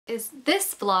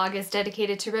this vlog is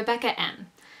dedicated to Rebeka M.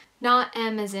 Not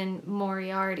M as in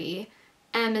Moriarty,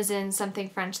 M as in something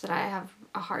French that I have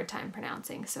a hard time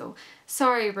pronouncing. So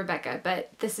sorry, Rebeka,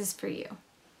 but this is for you.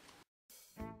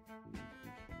 I'm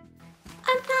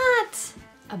not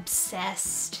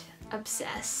obsessed,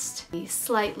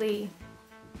 slightly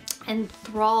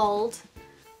enthralled,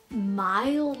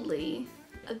 mildly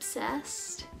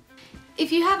obsessed.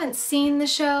 If you haven't seen the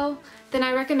show, then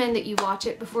I recommend that you watch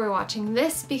it before watching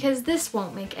this, because this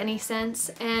won't make any sense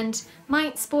and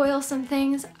might spoil some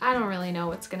things. I don't really know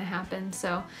what's gonna happen,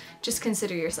 so just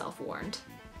consider yourself warned.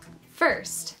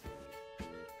 First,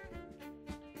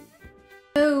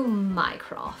 go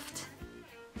Mycroft.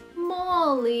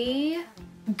 Molly.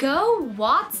 Go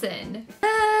Watson.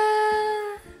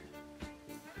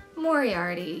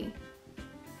 Moriarty.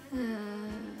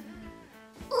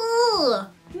 Ugh.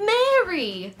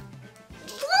 Mary.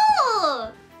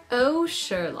 Ugh. Oh,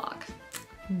 Sherlock.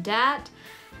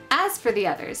 As for the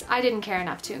others, I didn't care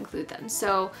enough to include them,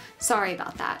 so sorry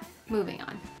about that. Moving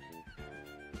on.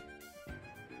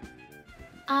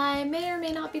 I may or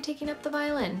may not be taking up the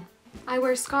violin. I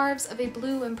wear scarves of a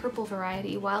blue and purple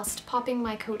variety whilst popping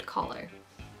my coat collar.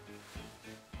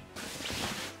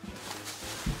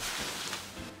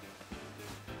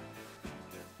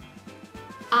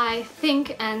 I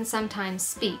think and sometimes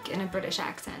speak in a British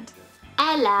accent.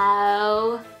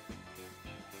 Hello!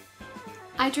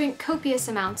 I drink copious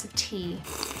amounts of tea.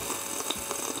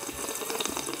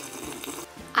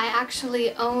 I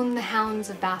actually own the hounds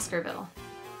of Baskerville.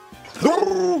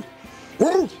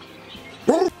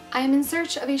 I am in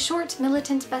search of a short,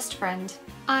 militant best friend.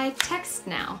 I text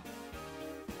now.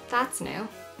 That's new.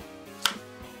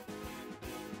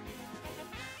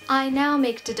 I now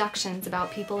make deductions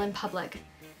about people in public.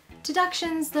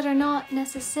 Deductions that are not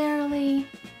necessarily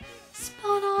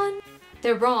spot on.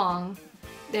 They're wrong.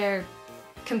 They're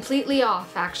completely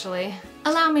off, actually.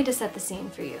 Allow me to set the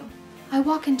scene for you. I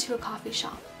walk into a coffee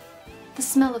shop. The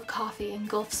smell of coffee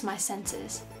engulfs my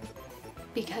senses,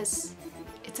 because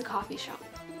it's a coffee shop.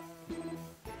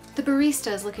 The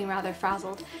barista is looking rather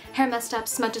frazzled. Hair messed up,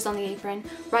 smudges on the apron,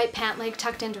 right pant leg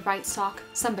tucked into right sock.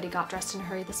 Somebody got dressed in a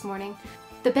hurry this morning.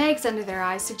 The bags under their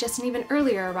eyes suggest an even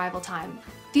earlier arrival time,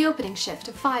 the opening shift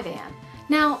of 5 a.m.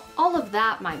 Now, all of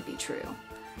that might be true,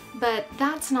 but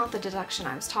that's not the deduction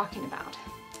I was talking about.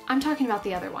 I'm talking about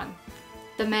the other one,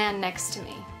 the man next to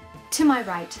me. To my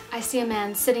right, I see a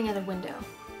man sitting at a window,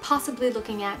 possibly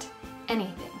looking at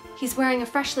anything. He's wearing a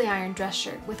freshly ironed dress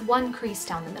shirt with one crease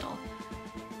down the middle,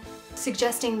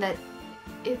 suggesting that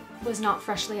it was not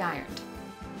freshly ironed.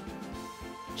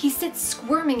 He sits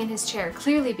squirming in his chair,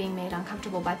 clearly being made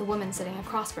uncomfortable by the woman sitting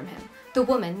across from him. The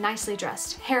woman, nicely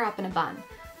dressed, hair up in a bun.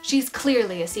 She's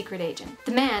clearly a secret agent.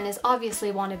 The man is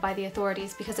obviously wanted by the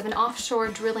authorities because of an offshore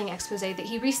drilling expose that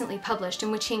he recently published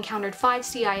in which he encountered 5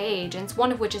 CIA agents,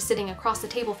 one of which is sitting across the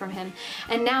table from him,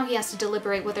 and now he has to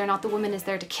deliberate whether or not the woman is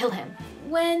there to kill him.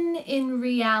 When in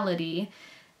reality,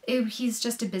 he's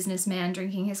just a businessman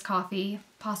drinking his coffee,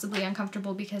 possibly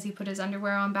uncomfortable because he put his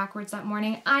underwear on backwards that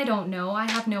morning. I don't know. I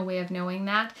have no way of knowing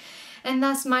that. And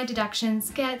thus my deductions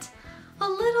get a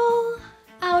little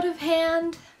out of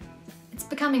hand. It's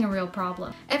becoming a real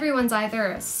problem. Everyone's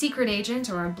either a secret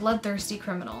agent or a bloodthirsty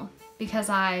criminal, because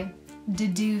I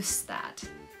deduce that.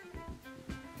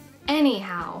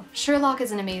 Anyhow, Sherlock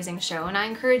is an amazing show, and I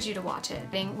encourage you to watch it.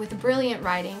 With brilliant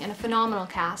writing and a phenomenal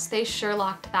cast, they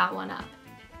Sherlocked that one up.